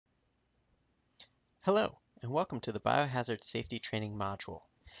Hello, and welcome to the Biohazard Safety Training module.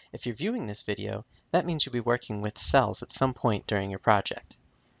 If you're viewing this video, that means you'll be working with cells at some point during your project.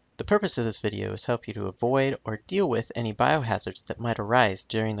 The purpose of this video is to help you to avoid or deal with any biohazards that might arise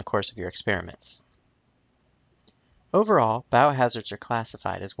during the course of your experiments. Overall, biohazards are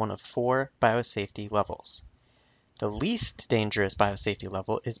classified as one of 4 biosafety levels. The least dangerous biosafety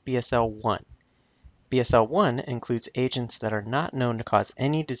level is BSL-1. BSL-1 includes agents that are not known to cause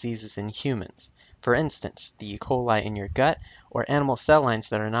any diseases in humans. For instance, the E. coli in your gut or animal cell lines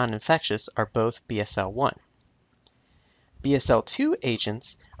that are non-infectious are both BSL-1. BSL-2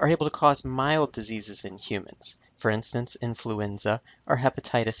 agents are able to cause mild diseases in humans, for instance, influenza or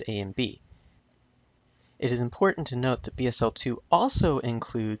hepatitis A and B. It is important to note that BSL-2 also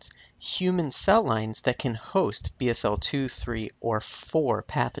includes human cell lines that can host BSL-2, 3, or 4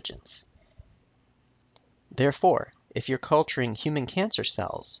 pathogens. Therefore, if you're culturing human cancer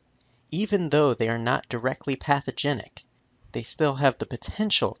cells, even though they are not directly pathogenic, they still have the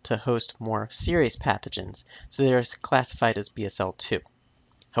potential to host more serious pathogens, so they are classified as BSL-2.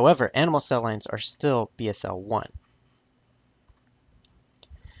 However, animal cell lines are still BSL-1.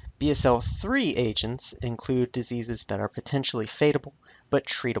 BSL-3 agents include diseases that are potentially fatal but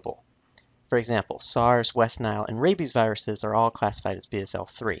treatable. For example, SARS, West Nile, and rabies viruses are all classified as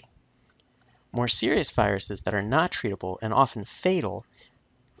BSL-3. More serious viruses that are not treatable and often fatal,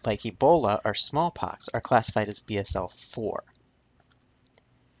 like Ebola or smallpox, are classified as BSL-4.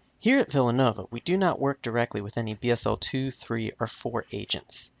 Here at Villanova, we do not work directly with any BSL-2, 3, or 4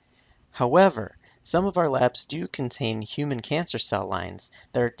 agents. However, some of our labs do contain human cancer cell lines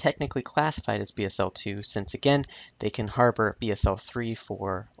that are technically classified as BSL-2 since, again, they can harbor BSL-3,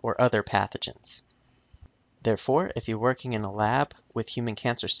 4, or other pathogens. Therefore, if you're working in a lab with human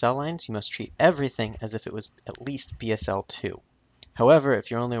cancer cell lines, you must treat everything as if it was at least BSL-2. However,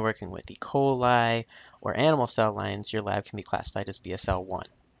 if you're only working with E. coli or animal cell lines, your lab can be classified as BSL-1.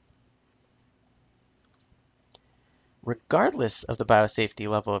 Regardless of the biosafety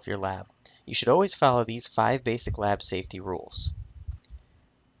level of your lab, you should always follow these 5 basic lab safety rules.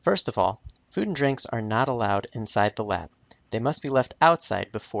 First of all, food and drinks are not allowed inside the lab. They must be left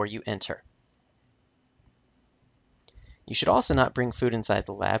outside before you enter. You should also not bring food inside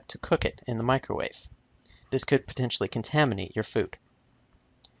the lab to cook it in the microwave. This could potentially contaminate your food.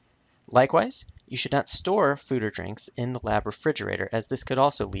 Likewise, you should not store food or drinks in the lab refrigerator, as this could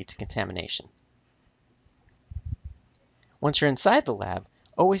also lead to contamination. Once you're inside the lab,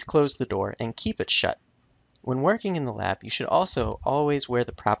 always close the door and keep it shut. When working in the lab, you should also always wear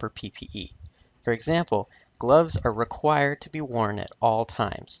the proper PPE. For example, gloves are required to be worn at all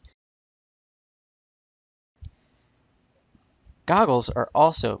times. Goggles are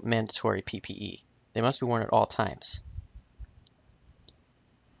also mandatory PPE. They must be worn at all times.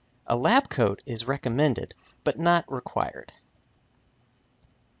 A lab coat is recommended, but not required.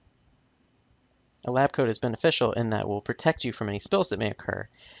 A lab coat is beneficial in that it will protect you from any spills that may occur,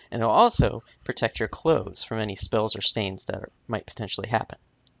 and it will also protect your clothes from any spills or stains that might potentially happen.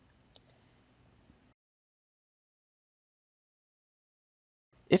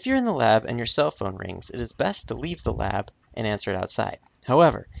 If you're in the lab and your cell phone rings, it is best to leave the lab and answer it outside.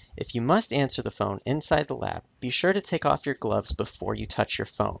 However, if you must answer the phone inside the lab, be sure to take off your gloves before you touch your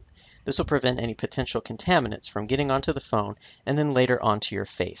phone. This will prevent any potential contaminants from getting onto the phone and then later onto your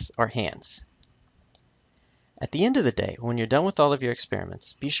face or hands. At the end of the day, when you're done with all of your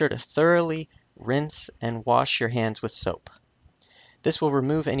experiments, be sure to thoroughly rinse and wash your hands with soap. This will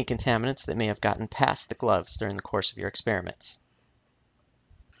remove any contaminants that may have gotten past the gloves during the course of your experiments.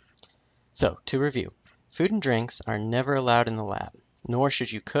 So, to review, food and drinks are never allowed in the lab, nor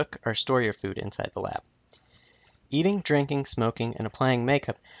should you cook or store your food inside the lab. Eating, drinking, smoking, and applying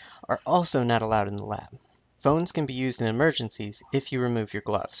makeup are also not allowed in the lab. Phones can be used in emergencies if you remove your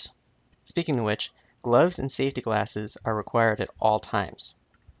gloves. Speaking of which, gloves and safety glasses are required at all times.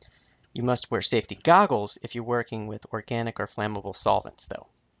 You must wear safety goggles if you're working with organic or flammable solvents, though.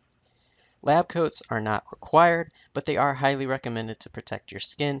 Lab coats are not required, but they are highly recommended to protect your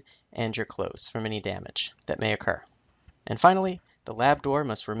skin and your clothes from any damage that may occur. And finally, the lab door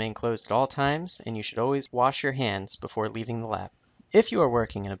must remain closed at all times, and you should always wash your hands before leaving the lab. If you are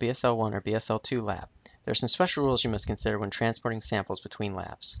working in a BSL-1 or BSL-2 lab, there are some special rules you must consider when transporting samples between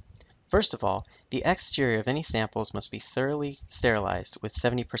labs. First of all, the exterior of any samples must be thoroughly sterilized with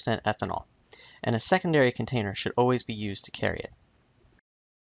 70% ethanol, and a secondary container should always be used to carry it.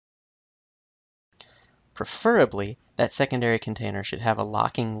 Preferably, that secondary container should have a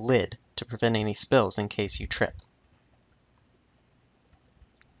locking lid to prevent any spills in case you trip.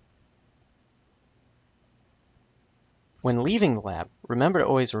 When leaving the lab, remember to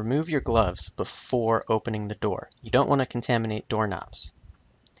always remove your gloves before opening the door. You don't want to contaminate doorknobs.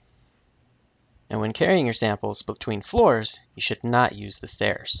 And when carrying your samples between floors, you should not use the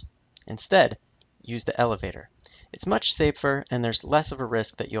stairs. Instead, use the elevator. It's much safer and there's less of a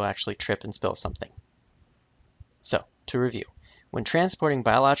risk that you'll actually trip and spill something. So, to review, when transporting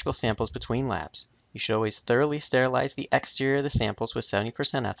biological samples between labs, you should always thoroughly sterilize the exterior of the samples with 70%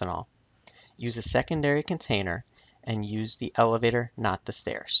 ethanol, use a secondary container, and use the elevator, not the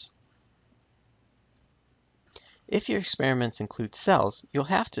stairs. If your experiments include cells, you'll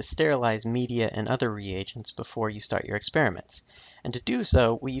have to sterilize media and other reagents before you start your experiments. And to do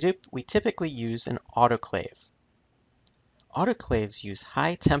so, we typically use an autoclave. Autoclaves use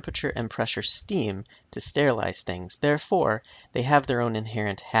high temperature and pressure steam to sterilize things, therefore, they have their own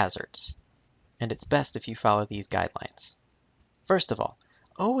inherent hazards. And it's best if you follow these guidelines. First of all,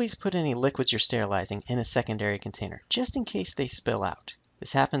 always put any liquids you're sterilizing in a secondary container, just in case they spill out.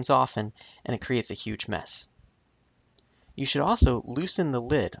 This happens often, and it creates a huge mess. You should also loosen the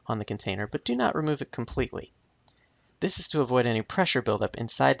lid on the container, but do not remove it completely. This is to avoid any pressure buildup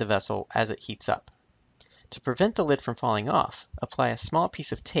inside the vessel as it heats up. To prevent the lid from falling off, apply a small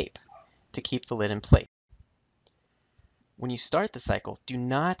piece of tape to keep the lid in place. When you start the cycle, do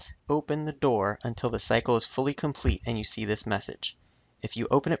not open the door until the cycle is fully complete and you see this message. If you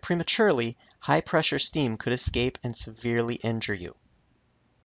open it prematurely, high pressure steam could escape and severely injure you.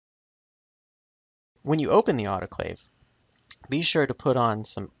 When you open the autoclave, be sure to put on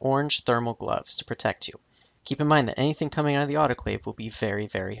some orange thermal gloves to protect you. Keep in mind that anything coming out of the autoclave will be very,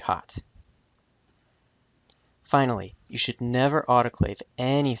 very hot. Finally, you should never autoclave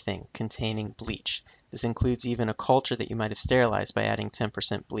anything containing bleach. This includes even a culture that you might have sterilized by adding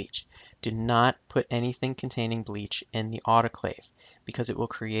 10% bleach. Do not put anything containing bleach in the autoclave because it will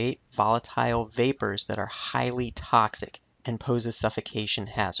create volatile vapors that are highly toxic and pose a suffocation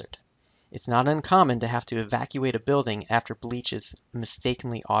hazard. It's not uncommon to have to evacuate a building after bleach is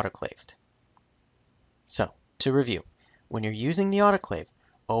mistakenly autoclaved. So, to review, when you're using the autoclave,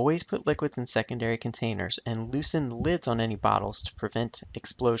 always put liquids in secondary containers and loosen the lids on any bottles to prevent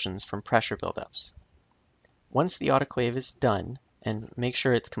explosions from pressure buildups. Once the autoclave is done, and make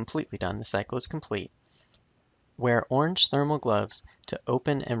sure it's completely done, the cycle is complete, wear orange thermal gloves to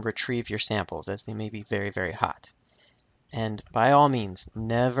open and retrieve your samples as they may be very, very hot. And by all means,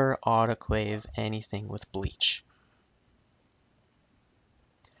 never autoclave anything with bleach.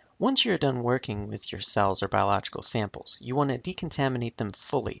 Once you're done working with your cells or biological samples, you want to decontaminate them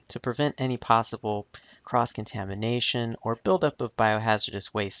fully to prevent any possible cross-contamination or buildup of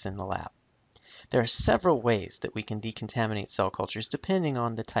biohazardous wastes in the lab. There are several ways that we can decontaminate cell cultures depending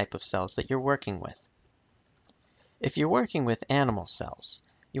on the type of cells that you're working with. If you're working with animal cells,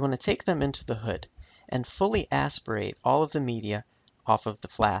 you want to take them into the hood and fully aspirate all of the media off of the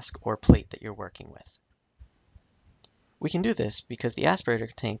flask or plate that you're working with. We can do this because the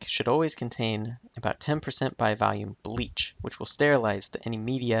aspirator tank should always contain about 10% by volume bleach, which will sterilize any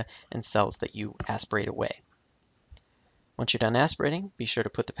media and cells that you aspirate away. Once you're done aspirating, be sure to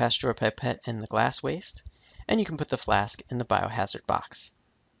put the Pasteur pipette in the glass waste, and you can put the flask in the biohazard box.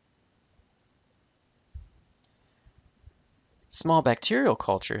 Small bacterial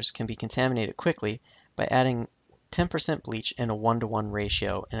cultures can be contaminated quickly by adding 10% bleach in a 1-to-1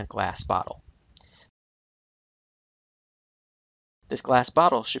 ratio in a glass bottle. This glass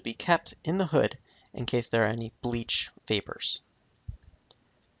bottle should be kept in the hood in case there are any bleach vapors.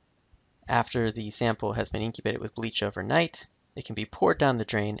 After the sample has been incubated with bleach overnight, it can be poured down the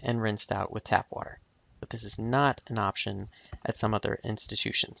drain and rinsed out with tap water. But this is not an option at some other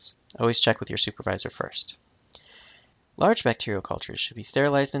institutions. Always check with your supervisor first. Large bacterial cultures should be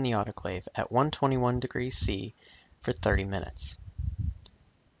sterilized in the autoclave at 121 degrees C for 30 minutes.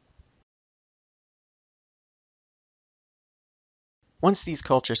 Once these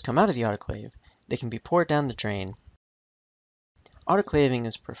cultures come out of the autoclave, they can be poured down the drain. Autoclaving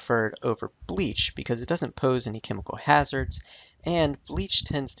is preferred over bleach because it doesn't pose any chemical hazards, and bleach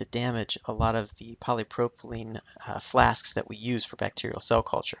tends to damage a lot of the polypropylene flasks that we use for bacterial cell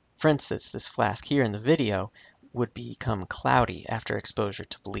culture. For instance, this flask here in the video would become cloudy after exposure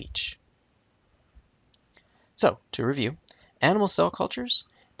to bleach. So, to review, animal cell cultures,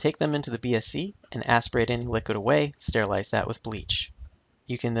 take them into the BSC and aspirate any liquid away, sterilize that with bleach.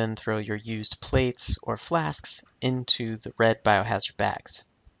 You can then throw your used plates or flasks into the red biohazard bags.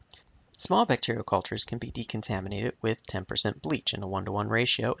 Small bacterial cultures can be decontaminated with 10% bleach in a 1-to-1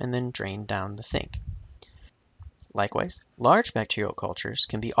 ratio and then drained down the sink. Likewise, large bacterial cultures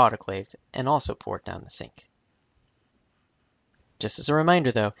can be autoclaved and also poured down the sink. Just as a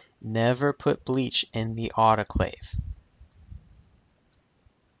reminder though, never put bleach in the autoclave.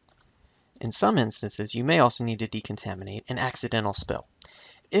 In some instances, you may also need to decontaminate an accidental spill.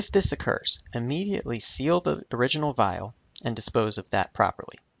 If this occurs, immediately seal the original vial and dispose of that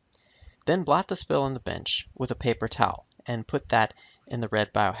properly. Then blot the spill on the bench with a paper towel and put that in the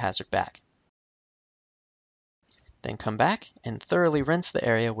red biohazard bag. Then come back and thoroughly rinse the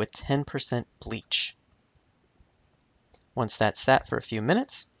area with 10% bleach. Once that's sat for a few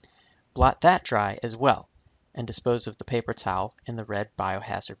minutes, blot that dry as well and dispose of the paper towel in the red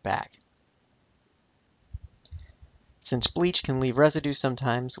biohazard bag. Since bleach can leave residue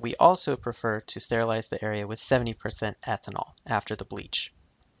sometimes, we also prefer to sterilize the area with 70% ethanol after the bleach.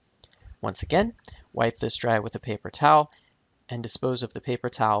 Once again, wipe this dry with a paper towel and dispose of the paper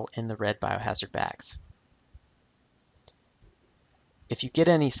towel in the red biohazard bags. If you get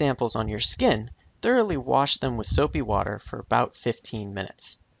any samples on your skin, thoroughly wash them with soapy water for about 15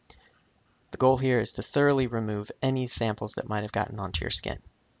 minutes. The goal here is to thoroughly remove any samples that might have gotten onto your skin.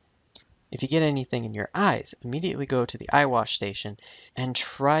 If you get anything in your eyes, immediately go to the eye wash station and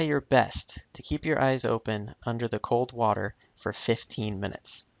try your best to keep your eyes open under the cold water for 15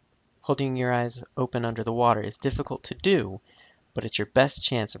 minutes. Holding your eyes open under the water is difficult to do, but it's your best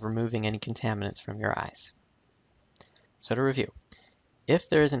chance of removing any contaminants from your eyes. So to review, if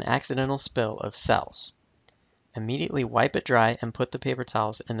there is an accidental spill of cells, immediately wipe it dry and put the paper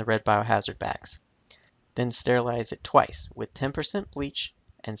towels in the red biohazard bags. Then sterilize it twice with 10% bleach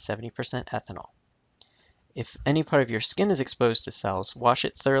and 70% ethanol. If any part of your skin is exposed to cells, wash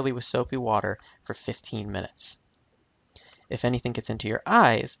it thoroughly with soapy water for 15 minutes. If anything gets into your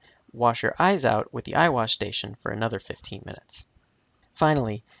eyes, wash your eyes out with the eye wash station for another 15 minutes.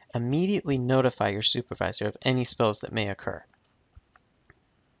 Finally, immediately notify your supervisor of any spills that may occur.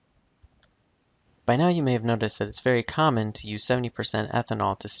 By now you may have noticed that it's very common to use 70%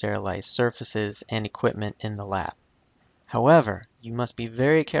 ethanol to sterilize surfaces and equipment in the lab. However, you must be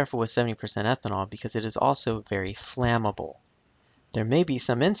very careful with 70% ethanol because it is also very flammable. There may be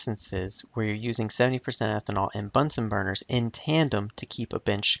some instances where you're using 70% ethanol and Bunsen burners in tandem to keep a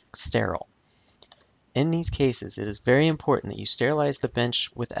bench sterile. In these cases, it is very important that you sterilize the bench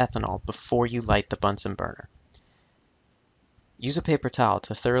with ethanol before you light the Bunsen burner. Use a paper towel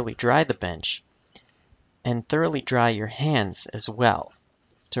to thoroughly dry the bench and thoroughly dry your hands as well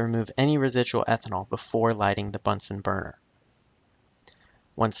to remove any residual ethanol before lighting the Bunsen burner.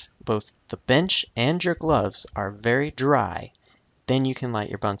 Once both the bench and your gloves are very dry, then you can light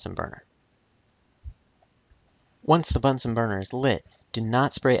your Bunsen burner. Once the Bunsen burner is lit, do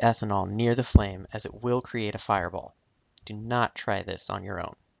not spray ethanol near the flame as it will create a fireball. Do not try this on your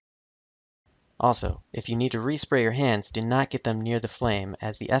own. Also, if you need to respray your hands, do not get them near the flame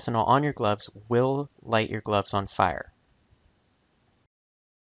as the ethanol on your gloves will light your gloves on fire.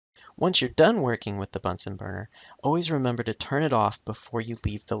 Once you're done working with the Bunsen burner, always remember to turn it off before you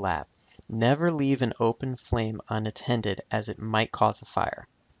leave the lab. Never leave an open flame unattended as it might cause a fire.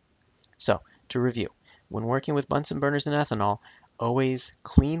 So, to review, when working with Bunsen burners and ethanol, always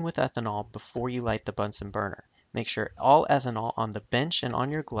clean with ethanol before you light the Bunsen burner. Make sure all ethanol on the bench and on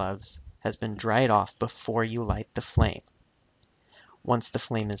your gloves has been dried off before you light the flame. Once the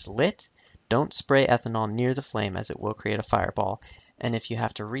flame is lit, don't spray ethanol near the flame as it will create a fireball, and if you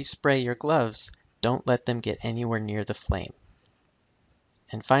have to respray your gloves, don't let them get anywhere near the flame.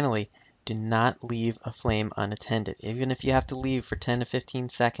 And finally, do not leave a flame unattended. Even if you have to leave for 10 to 15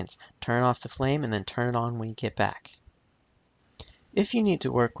 seconds, turn off the flame and then turn it on when you get back. If you need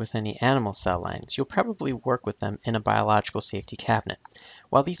to work with any animal cell lines, you'll probably work with them in a biological safety cabinet.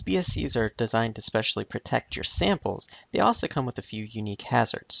 While these BSCs are designed to specially protect your samples, they also come with a few unique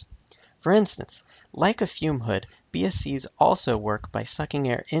hazards. For instance, like a fume hood, BSCs also work by sucking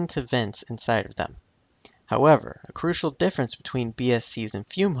air into vents inside of them. However, a crucial difference between BSCs and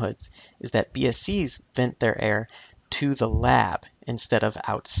fume hoods is that BSCs vent their air to the lab instead of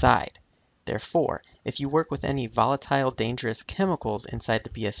outside. Therefore, if you work with any volatile, dangerous chemicals inside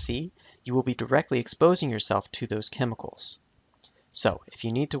the BSC, you will be directly exposing yourself to those chemicals. So, if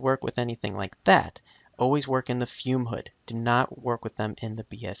you need to work with anything like that, always work in the fume hood. Do not work with them in the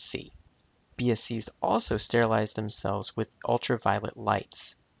BSC. BSCs also sterilize themselves with ultraviolet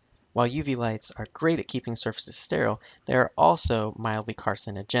lights. While UV lights are great at keeping surfaces sterile, they are also mildly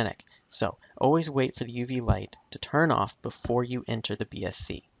carcinogenic. So always wait for the UV light to turn off before you enter the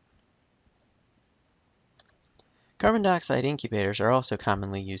BSC. Carbon dioxide incubators are also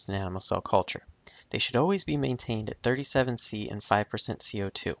commonly used in animal cell culture. They should always be maintained at 37°C and 5%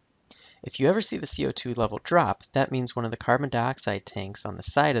 CO2. If you ever see the CO2 level drop, that means one of the carbon dioxide tanks on the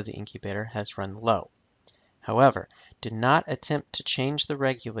side of the incubator has run low. However, do not attempt to change the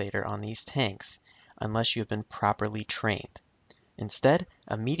regulator on these tanks unless you have been properly trained. Instead,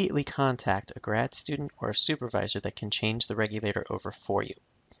 immediately contact a grad student or a supervisor that can change the regulator over for you.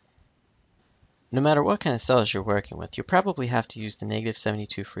 No matter what kind of cells you're working with, you'll probably have to use the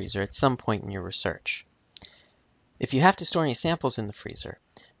 -72 freezer at some point in your research. If you have to store any samples in the freezer,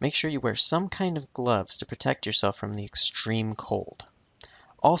 make sure you wear some kind of gloves to protect yourself from the extreme cold.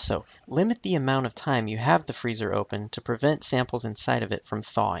 Also, limit the amount of time you have the freezer open to prevent samples inside of it from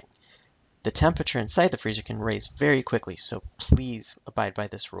thawing. The temperature inside the freezer can raise very quickly, so please abide by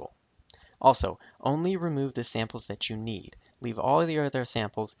this rule. Also, only remove the samples that you need. Leave all the other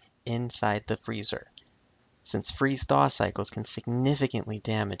samples inside the freezer, since freeze-thaw cycles can significantly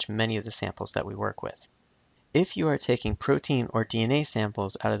damage many of the samples that we work with. If you are taking protein or DNA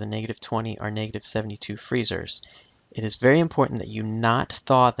samples out of the -20 or -72 freezers, it is very important that you not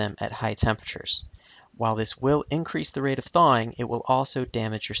thaw them at high temperatures. While this will increase the rate of thawing, it will also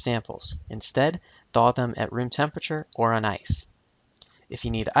damage your samples. Instead, thaw them at room temperature or on ice. If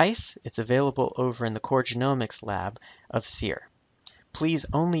you need ice, it's available over in the core genomics lab of SEER. Please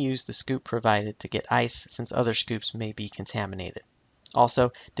only use the scoop provided to get ice since other scoops may be contaminated.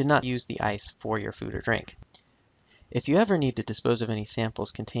 Also, do not use the ice for your food or drink. If you ever need to dispose of any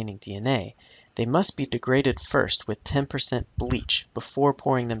samples containing DNA, they must be degraded first with 10% bleach before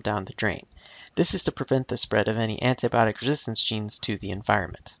pouring them down the drain. This is to prevent the spread of any antibiotic resistance genes to the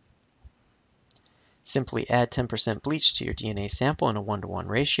environment. Simply add 10% bleach to your DNA sample in a 1-to-1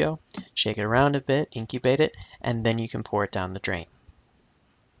 ratio, shake it around a bit, incubate it, and then you can pour it down the drain.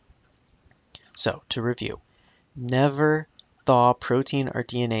 So, to review, never thaw protein or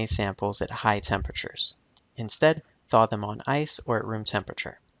DNA samples at high temperatures. Instead, thaw them on ice or at room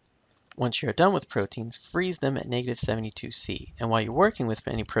temperature. Once you're done with proteins, freeze them at -72°C, and while you're working with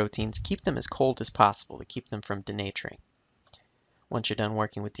any proteins, keep them as cold as possible to keep them from denaturing. Once you're done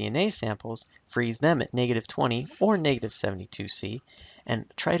working with DNA samples, freeze them at -20 or -72°C, and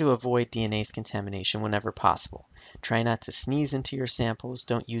try to avoid DNase contamination whenever possible. Try not to sneeze into your samples,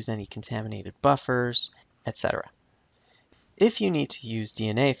 don't use any contaminated buffers, etc. If you need to use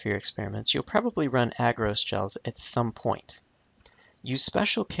DNA for your experiments, you'll probably run agarose gels at some point. Use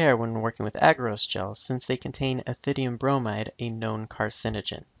special care when working with agarose gels since they contain ethidium bromide, a known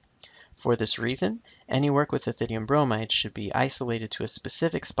carcinogen. For this reason, any work with ethidium bromide should be isolated to a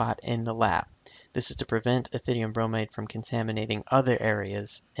specific spot in the lab. This is to prevent ethidium bromide from contaminating other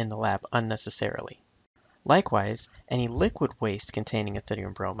areas in the lab unnecessarily. Likewise, any liquid waste containing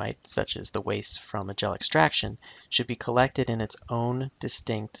ethidium bromide, such as the waste from a gel extraction, should be collected in its own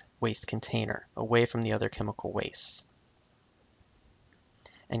distinct waste container, away from the other chemical wastes.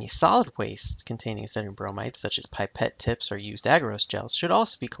 Any solid waste containing ethidium bromide, such as pipette tips or used agarose gels, should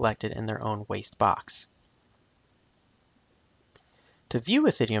also be collected in their own waste box. To view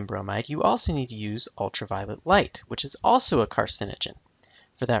ethidium bromide, you also need to use ultraviolet light, which is also a carcinogen.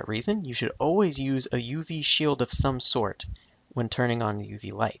 For that reason, you should always use a UV shield of some sort when turning on the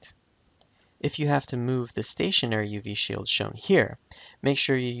UV light. If you have to move the stationary UV shield shown here, make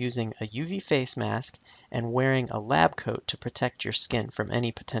sure you're using a UV face mask and wearing a lab coat to protect your skin from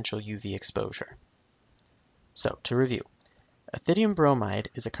any potential UV exposure. So, to review, ethidium bromide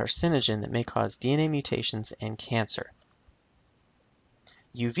is a carcinogen that may cause DNA mutations and cancer.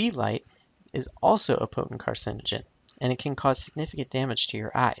 UV light is also a potent carcinogen, and it can cause significant damage to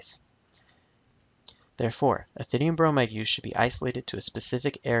your eyes. Therefore, ethidium bromide use should be isolated to a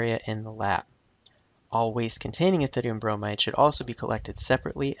specific area in the lab. All waste containing ethidium bromide should also be collected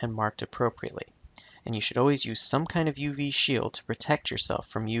separately and marked appropriately, and you should always use some kind of UV shield to protect yourself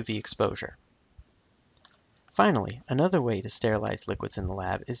from UV exposure. Finally, another way to sterilize liquids in the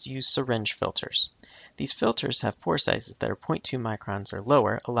lab is to use syringe filters. These filters have pore sizes that are 0.2 microns or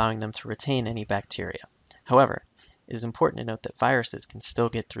lower, allowing them to retain any bacteria. However, it is important to note that viruses can still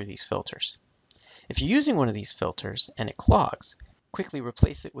get through these filters. If you're using one of these filters and it clogs, quickly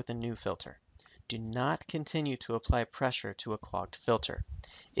replace it with a new filter. Do not continue to apply pressure to a clogged filter.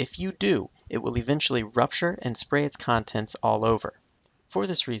 If you do, it will eventually rupture and spray its contents all over. For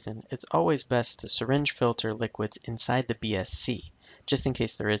this reason, it's always best to syringe filter liquids inside the BSC. Just in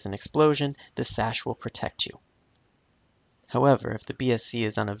case there is an explosion, the sash will protect you. However, if the BSC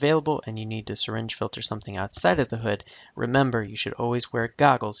is unavailable and you need to syringe filter something outside of the hood, remember you should always wear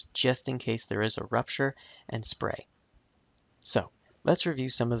goggles just in case there is a rupture and spray. So, let's review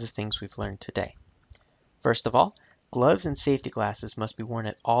some of the things we've learned today. First of all, gloves and safety glasses must be worn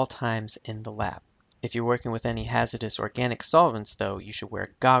at all times in the lab. If you're working with any hazardous organic solvents, though, you should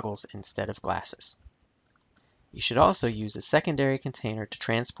wear goggles instead of glasses. You should also use a secondary container to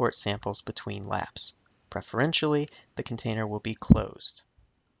transport samples between labs. Preferentially, the container will be closed.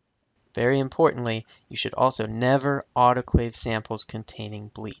 Very importantly, you should also never autoclave samples containing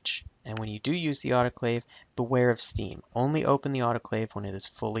bleach. And when you do use the autoclave, beware of steam. Only open the autoclave when it is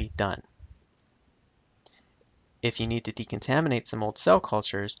fully done. If you need to decontaminate some old cell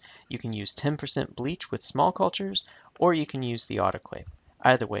cultures, you can use 10% bleach with small cultures, or you can use the autoclave.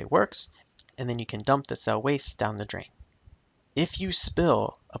 Either way works, and then you can dump the cell waste down the drain. If you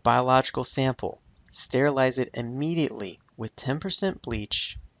spill a biological sample, sterilize it immediately with 10%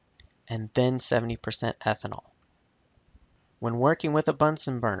 bleach and then 70% ethanol. When working with a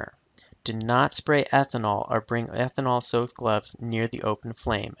Bunsen burner, do not spray ethanol or bring ethanol-soaked gloves near the open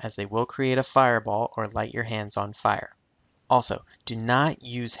flame, as they will create a fireball or light your hands on fire. Also, do not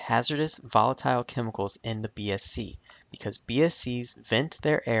use hazardous volatile chemicals in the BSC, because BSCs vent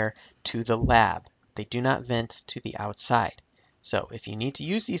their air to the lab. They do not vent to the outside. So if you need to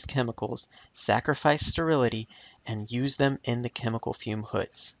use these chemicals, sacrifice sterility and use them in the chemical fume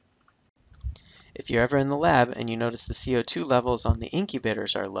hoods. If you're ever in the lab and you notice the CO2 levels on the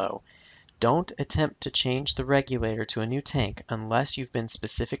incubators are low, don't attempt to change the regulator to a new tank unless you've been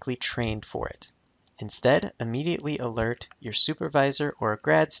specifically trained for it. Instead, immediately alert your supervisor or a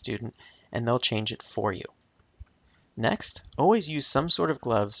grad student and they'll change it for you. Next, always use some sort of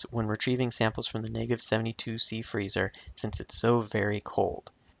gloves when retrieving samples from the -72°C freezer, since it's so very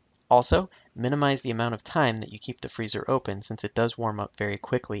cold. Also, minimize the amount of time that you keep the freezer open, since it does warm up very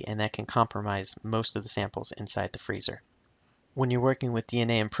quickly and that can compromise most of the samples inside the freezer. When you're working with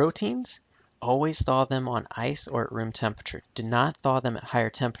DNA and proteins, always thaw them on ice or at room temperature. Do not thaw them at higher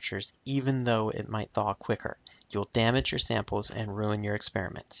temperatures, even though it might thaw quicker. You'll damage your samples and ruin your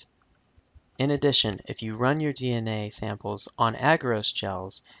experiments. In addition, if you run your DNA samples on agarose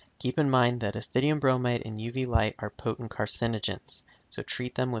gels, keep in mind that ethidium bromide and UV light are potent carcinogens, so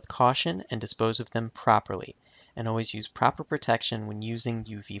treat them with caution and dispose of them properly, and always use proper protection when using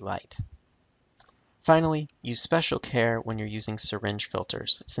UV light. Finally, use special care when you're using syringe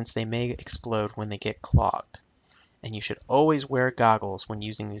filters, since they may explode when they get clogged. And you should always wear goggles when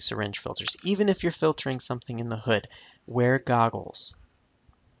using these syringe filters. Even if you're filtering something in the hood, wear goggles.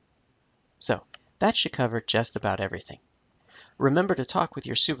 So, that should cover just about everything. Remember to talk with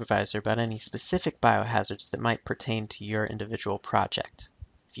your supervisor about any specific biohazards that might pertain to your individual project.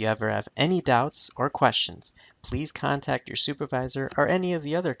 If you ever have any doubts or questions, please contact your supervisor or any of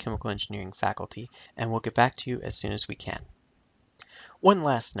the other chemical engineering faculty, and we'll get back to you as soon as we can. One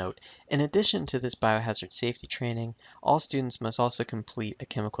last note, in addition to this biohazard safety training, all students must also complete a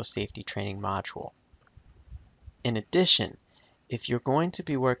chemical safety training module. In addition, if you're going to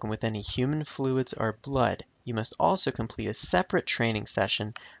be working with any human fluids or blood, you must also complete a separate training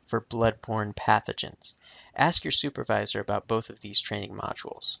session for blood-borne pathogens. Ask your supervisor about both of these training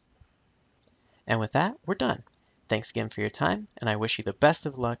modules. And with that, we're done. Thanks again for your time, and I wish you the best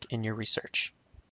of luck in your research.